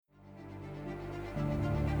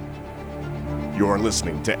You're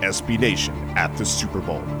listening to SB Nation at the Super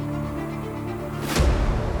Bowl.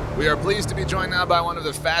 We are pleased to be joined now by one of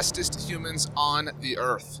the fastest humans on the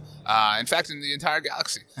earth. In fact, in the entire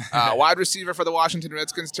galaxy. Wide receiver for the Washington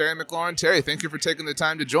Redskins, Terry McLaurin. Terry, thank you for taking the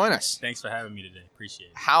time to join us. Thanks for having me today. Appreciate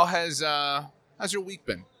it. How's your week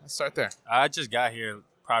been? Let's start there. I just got here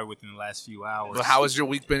probably within the last few hours. Well, how has your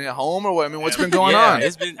week been at home, or what? I mean, what's been going on?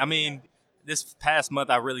 It's been. I mean, this past month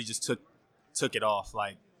I really just took it off,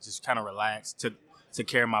 like just kind of relaxed, took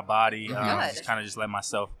care of my body, just kind of just let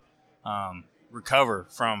myself recover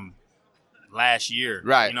from last year.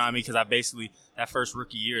 Right. You know what I mean? Because I basically that first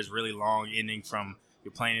rookie year is really long, ending from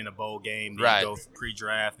you're playing in a bowl game, then right. you go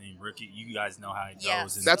pre-draft, and rookie. You guys know how it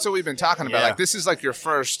goes. And that's what we've been talking about. Yeah. Like, this is like your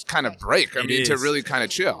first kind of break. I mean, to really kind of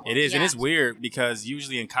chill. It is, and it's weird because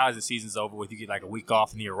usually in college the season's over with, you get like a week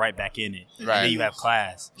off and you're right back in it. Right. And then you have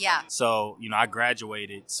class. Yeah. So, I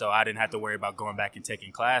graduated, so I didn't have to worry about going back and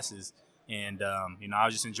taking classes. And, I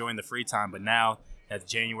was just enjoying the free time. But now that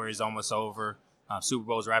January is almost over, Super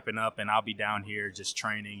Bowl's wrapping up, and I'll be down here just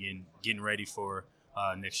training and getting ready for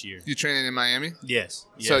next year. You training in Miami? Yes.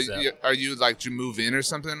 So are you like to move in or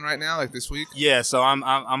something right now, like this week? Yeah. So I'm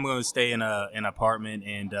going to stay in an apartment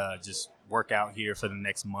and just work out here for the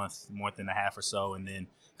next month and a half or so, and then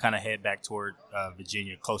kind of head back toward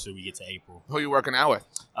Virginia closer we get to April. Who are you working out with?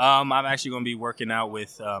 I'm actually going to be working out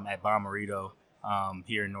with at Bommarito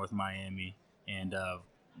here in North Miami, and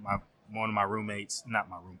one of my roommates, not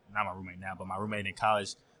my roommate now, but my roommate in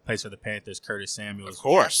college plays for the Panthers, Curtis Samuels. Of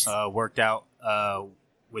course. Worked out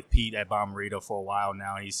with Pete at Bommarito for a while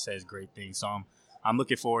now. He says great things. So I'm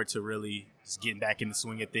looking forward to really just getting back in the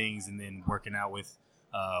swing of things and then working out with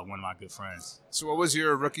one of my good friends. So what was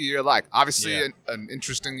your rookie year like? Obviously an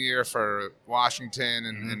interesting year for Washington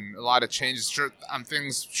and a lot of changes.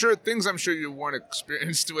 Things I'm sure you weren't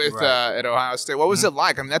experienced with at Ohio State. What was it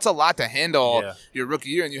like? I mean, that's a lot to handle your rookie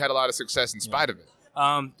year, and you had a lot of success in spite of it.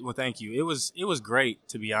 Well, thank you. It was great,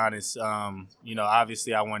 to be honest.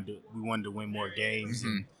 Obviously we wanted to win more games,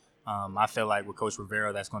 and I feel like with Coach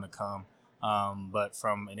Rivera that's going to come. But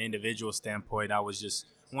from an individual standpoint, I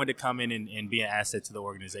wanted to come in and be an asset to the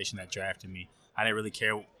organization that drafted me. I didn't really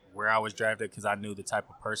care where I was drafted because I knew the type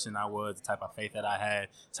of person I was, the type of faith that I had,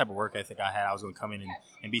 the type of work ethic I had. I was going to come in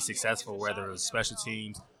and be successful, whether it was special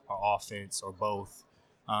teams or offense or both.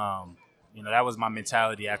 That was my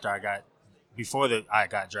mentality before I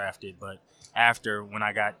got drafted, but after, when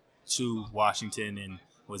I got to Washington and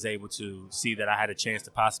was able to see that I had a chance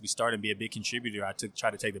to possibly start and be a big contributor, I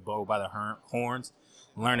tried to take the bull by the horns,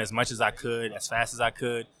 learn as much as I could, as fast as I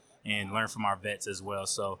could, and learn from our vets as well.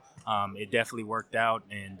 So it definitely worked out,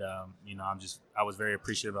 and I was very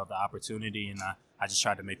appreciative of the opportunity, and I just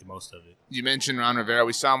tried to make the most of it. You mentioned Ron Rivera.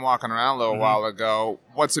 We saw him walking around a little while ago.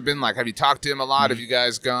 What's it been like? Have you talked to him a lot? Have you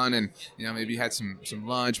guys gone and maybe had some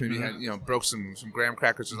lunch? Maybe had broke some graham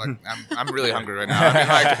crackers? Like I'm really hungry right now. I mean,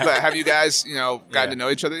 have you guys gotten to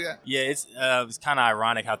know each other yet? Yeah, it's kind of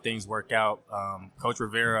ironic how things work out. Coach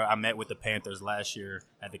Rivera, I met with the Panthers last year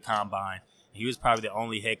at the Combine. He was probably the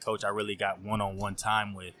only head coach I really got one-on-one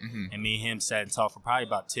time with, and me and him sat and talked for probably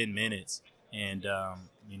about 10 minutes, and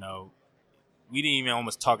we didn't even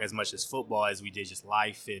almost talk as much as football as we did just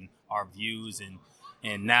life and our views.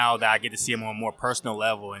 And now that I get to see him on a more personal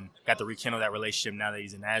level and got to rekindle that relationship now that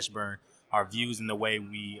he's in Ashburn, our views and the way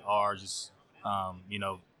we are just,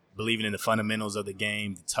 believing in the fundamentals of the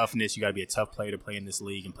game, the toughness. You got to be a tough player to play in this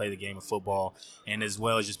league and play the game of football, and as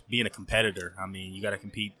well as just being a competitor. I mean, you got to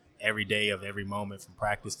compete every day of every moment from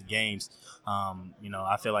practice to games.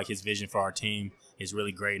 I feel like his vision for our team is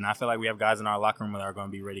really great, and I feel like we have guys in our locker room that are going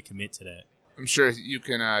to be ready to commit to that. I'm sure you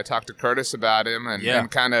can talk to Curtis about him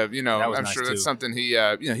and kind of, I'm sure that's something he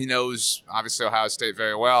knows, obviously, Ohio State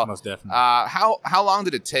very well. Most definitely. How long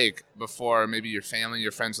did it take before maybe your family,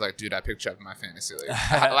 your friends were like, dude, I picked you up in my fantasy league?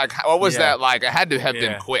 What was that like? It had to have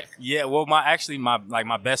been quick. Yeah, well,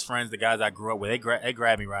 my best friends, the guys I grew up with, they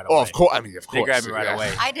grabbed me right away. Oh, of course. They grabbed me right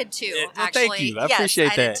away. I did too, actually. Thank you. I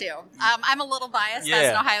appreciate that. I did too. I'm a little biased as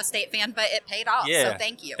an Ohio State fan, but it paid off, so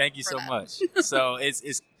thank you. Thank you so much. So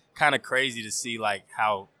it's kind of crazy to see like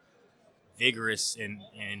how vigorous and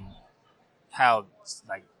how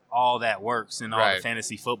like all that works in all the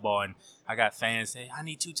fantasy football. And I got fans say, I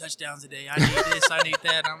need 2 touchdowns a day. I need this. I need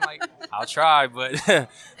that. I'm like, I'll try. But,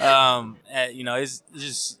 it's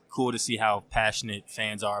just cool to see how passionate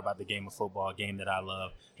fans are about the game of football, a game that I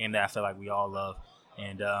love, a game that I feel like we all love.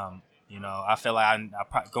 And, I feel like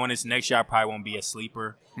going into next year, I probably won't be a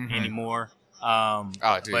sleeper anymore.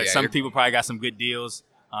 But some people probably got some good deals.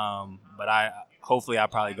 But hopefully I'll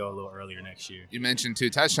probably go a little earlier next year. You mentioned 2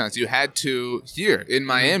 touchdowns. You had 2 here in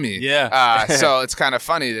Miami. Yeah. So it's kind of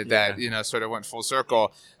funny that sort of went full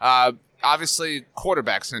circle. Obviously,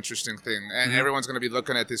 quarterback's an interesting thing, and everyone's going to be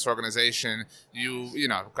looking at this organization. You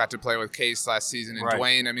got to play with Case last season and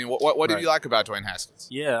Dwayne. I mean, what did you like about Dwayne Haskins?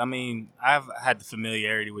 Yeah, I mean, I've had the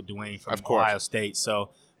familiarity with Dwayne from Ohio State.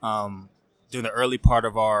 So during the early part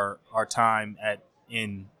of our time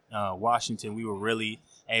in Washington, we were really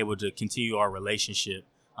able to continue our relationship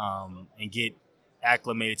and get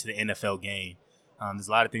acclimated to the NFL game. There's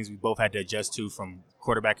a lot of things we both had to adjust to from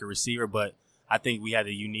quarterback and receiver, but I think we had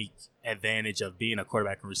a unique advantage of being a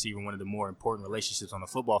quarterback and receiver, one of the more important relationships on the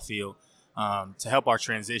football field, to help our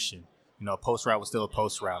transition. A post route was still a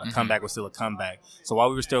post route. A comeback was still a comeback. So while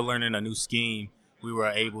we were still learning a new scheme, we were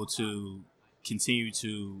able to continue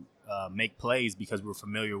to make plays because we were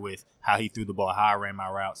familiar with how he threw the ball, how I ran my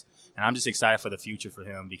routes. And I'm just excited for the future for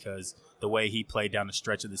him because the way he played down the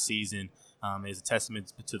stretch of the season is a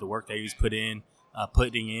testament to the work that he's putting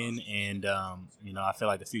in. And, I feel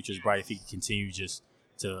like the future is bright if he can continue just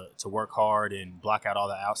to work hard and block out all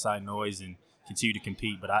the outside noise and continue to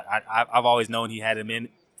compete. But I've always known he's had it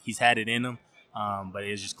in him. But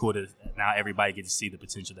it's just cool to now everybody get to see the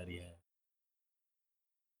potential that he had.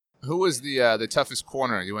 Who was the toughest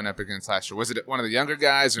corner you went up against last year? Was it one of the younger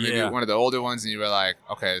guys or maybe one of the older ones and you were like,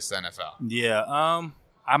 okay, it's the NFL? Yeah.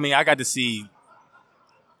 I mean, I got to see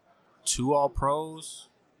 2 All-Pros.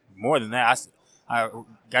 More than that, I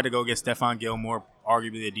got to go against Stephon Gilmore,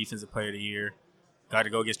 arguably the Defensive Player of the Year. Got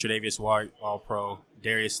to go against Tre'Davious White, All-Pro,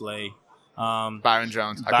 Darius Slay. Byron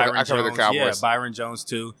Jones. I cover the Cowboys. Yeah, Byron Jones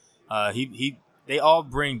too. They all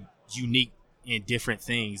bring unique and different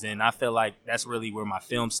things, and I feel like that's really where my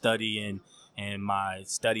film study and my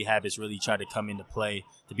study habits really try to come into play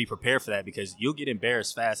to be prepared for that because you'll get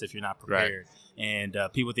embarrassed fast if you're not prepared. Right. And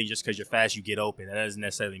people think just because you're fast, you get open. That doesn't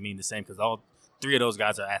necessarily mean the same because all 4 of those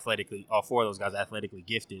guys are athletically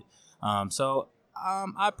gifted. So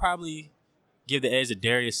I'd probably give the edge to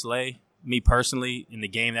Darius Slay. Me personally, in the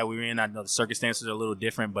game that we were in, I know the circumstances are a little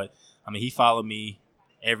different, but I mean, he followed me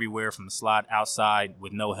everywhere from the slot outside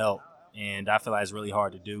with no help. And I feel like it's really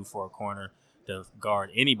hard to do for a corner to guard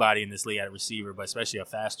anybody in this league at a receiver, but especially a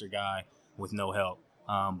faster guy with no help.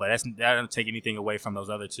 But that doesn't take anything away from those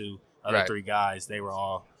other 3 guys. They were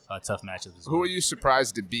all tough matchups as well. Who are you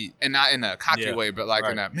surprised to beat? And not in a cocky way, but like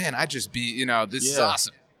in a, man, I just beat, this is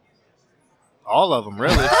awesome. All of them,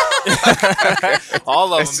 really.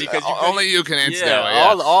 All of them, because only you can answer that way.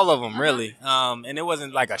 All of them, really. And it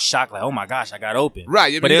wasn't like a shock, like, oh my gosh, I got open.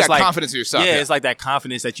 Right, but you got confidence in yourself. Yeah, it's like that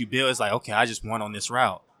confidence that you build. It's like, okay, I just won on this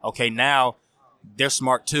route. Okay, now they're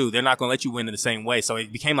smart too. They're not going to let you win in the same way. So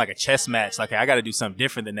it became like a chess match. Like, I got to do something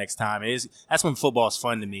different the next time. That's when football is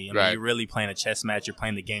fun to me. I mean, you're really playing a chess match. You're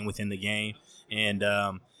playing the game within the game, and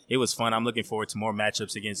it was fun. I'm looking forward to more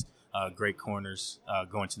matchups against great corners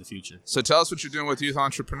going to the future. So tell us what you're doing with Youth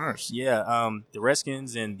Entrepreneurs. Yeah, the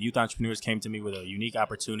Redskins and Youth Entrepreneurs came to me with a unique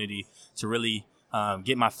opportunity to really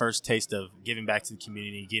get my first taste of giving back to the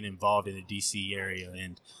community, get involved in the D.C. area,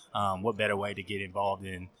 and what better way to get involved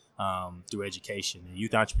in through education. And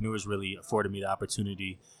Youth Entrepreneurs really afforded me the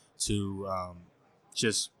opportunity to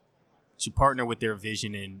to partner with their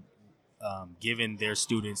vision and giving their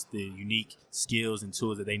students the unique skills and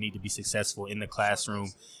tools that they need to be successful in the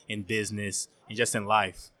classroom, in business, and just in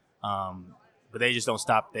life. But they just don't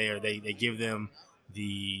stop there. They give them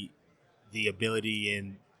the ability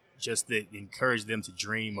and just to encourage them to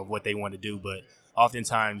dream of what they want to do. But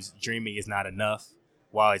oftentimes, dreaming is not enough.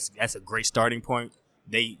 While that's a great starting point,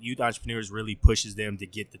 Youth Entrepreneurs really pushes them to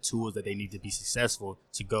get the tools that they need to be successful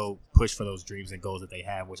to go push for those dreams and goals that they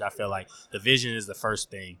have, which I feel like the vision is the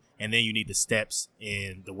first thing. And then you need the steps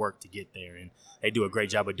and the work to get there. And they do a great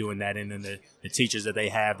job of doing that. And then the teachers that they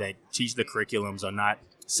have that teach the curriculums are not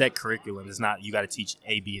set curriculum. It's not you got to teach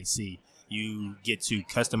A, B, and C. You get to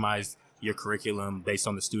customize your curriculum based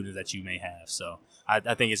on the students that you may have. So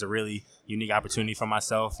I think it's a really unique opportunity for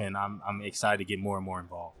myself, and I'm excited to get more and more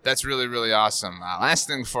involved. That's really, really awesome. Last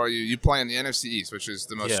thing for you, you play in the NFC East, which is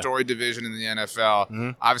the most storied division in the NFL.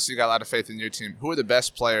 Mm-hmm. Obviously, you got a lot of faith in your team. Who are the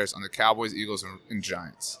best players on the Cowboys, Eagles, and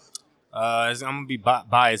Giants? I'm going to be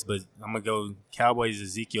biased, but I'm going to go Cowboys,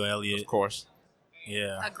 Ezekiel Elliott. Of course.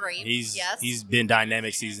 Yeah. Agreed. He's been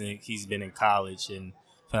dynamic season. He's been in college, and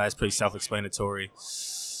I feel like that's pretty self-explanatory.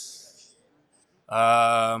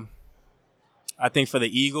 I think for the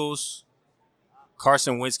Eagles,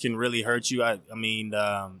 Carson Wentz can really hurt you. I mean,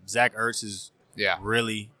 Zach Ertz is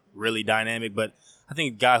really, really dynamic. But I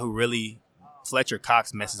think a guy who really Fletcher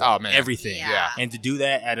Cox messes up everything. Yeah. And to do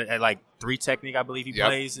that at like 3 technique, I believe he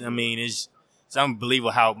plays. I mean, it's it's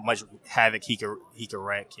unbelievable how much havoc he could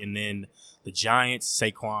wreck. And then the Giants,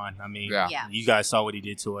 Saquon. I mean, you guys saw what he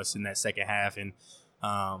did to us in that second half, and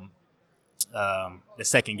the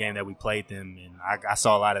second game that we played them, and I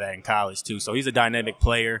saw a lot of that in college too. So he's a dynamic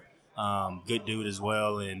player, good dude as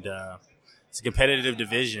well, and it's a competitive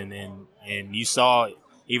division. And you saw,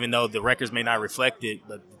 even though the records may not reflect it,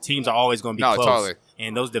 but the teams are always going to be close. Totally.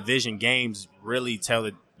 And those division games really tell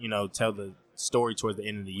the story towards the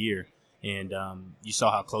end of the year. And you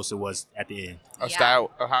saw how close it was at the end.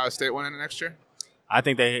 Ohio State winning next year? I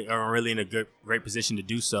think they are really in a great position to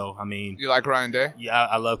do so. I mean, you like Ryan Day? Yeah,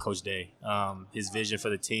 I love Coach Day. His vision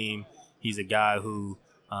for the team. He's a guy who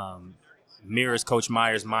mirrors Coach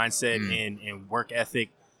Meyer's mindset and work ethic,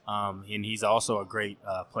 and he's also a great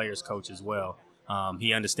players coach as well.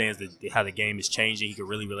 He understands how the game is changing. He can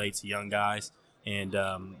really relate to young guys, and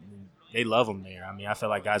they love him there. I mean, I feel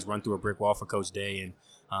like guys run through a brick wall for Coach Day, and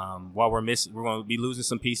while we're going to be losing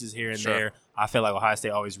some pieces here and there, I feel like Ohio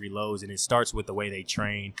State always reloads, and it starts with the way they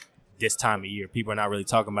train this time of year. People are not really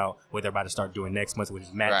talking about what they're about to start doing next month with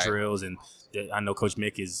his mat drills, and I know Coach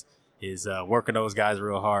Mick is working those guys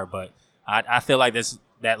real hard, but I feel like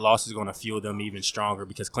that loss is going to fuel them even stronger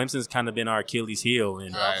because Clemson's kind of been our Achilles heel.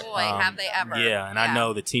 And, oh, boy, have they ever. Yeah, and I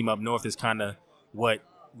know the team up north is kind of what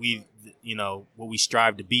we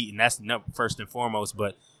strive to beat, and that's first and foremost,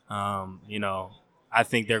 but, I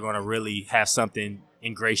think they're going to really have something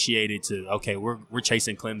ingratiated to, okay, we're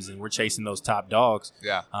chasing Clemson. We're chasing those top dogs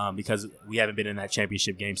because we haven't been in that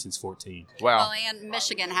championship game since 14. Wow. Well, and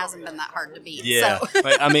Michigan hasn't been that hard to beat. Yeah. So.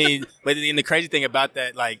 but the crazy thing about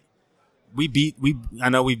that, like, I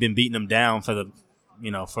know we've been beating them down for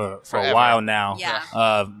a while now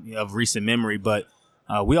of recent memory, but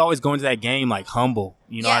we always go into that game like humble.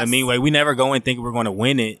 You know what I mean? Like, we never go in thinking we're going to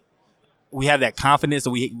win it. We have that confidence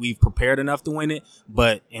that we've prepared enough to win it,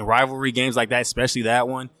 but in rivalry games like that, especially that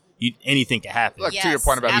one, anything can happen. Look, to your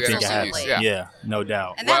point about the NFC, yeah, no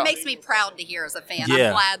doubt. And that makes me proud to hear as a fan.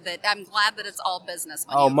 Yeah. I'm glad that it's all business.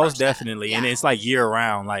 When most definitely, and it's like year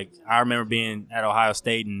round. Like, I remember being at Ohio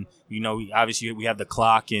State, and obviously we have the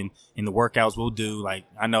clock and the workouts we'll do. Like,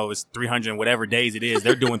 I know it's 300 and whatever days it is.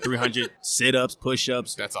 They're doing 300 sit-ups,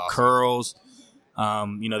 push-ups, that's awesome. Curls.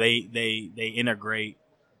 They integrate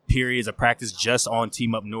periods of practice just on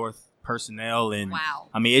Team Up North personnel, and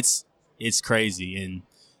I mean it's crazy, and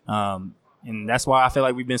that's why I feel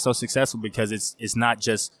like we've been so successful because it's not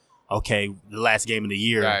just the last game of the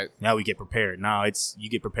year. Right. Now we get prepared. Now you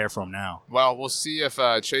get prepared from now. Well, we'll see if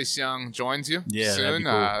Chase Young joins you soon. That'd be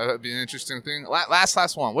cool. That'd be an interesting thing.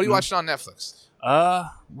 Last one. What are you watching on Netflix?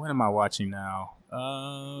 What am I watching now?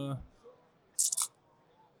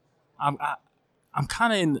 I'm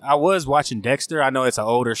kind of I was watching Dexter. I know it's an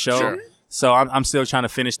older show, so I'm still trying to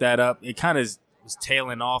finish that up. It kind of was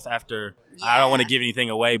tailing off after. I don't want to give anything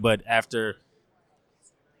away, but after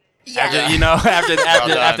that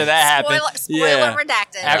happened, spoiler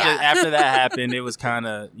redacted. After that happened, it was kind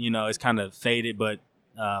of it's kind of faded, but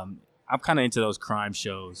I'm kind of into those crime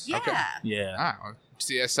shows. Yeah. Okay. Yeah. All right.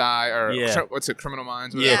 CSI or what's it? Criminal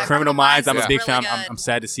Minds. Criminal Minds. I'm a big really fan. I'm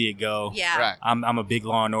sad to see it go. Yeah. Right. I'm a big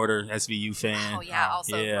Law and Order SVU fan. Oh yeah,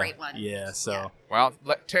 also a great one. Yeah. So. Well,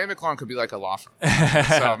 Terry McLaurin could be like a law firm.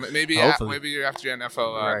 So maybe after your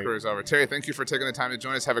NFL career is over. Terry, thank you for taking the time to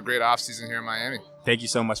join us. Have a great off season here in Miami. Thank you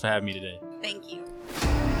so much for having me today. Thank you.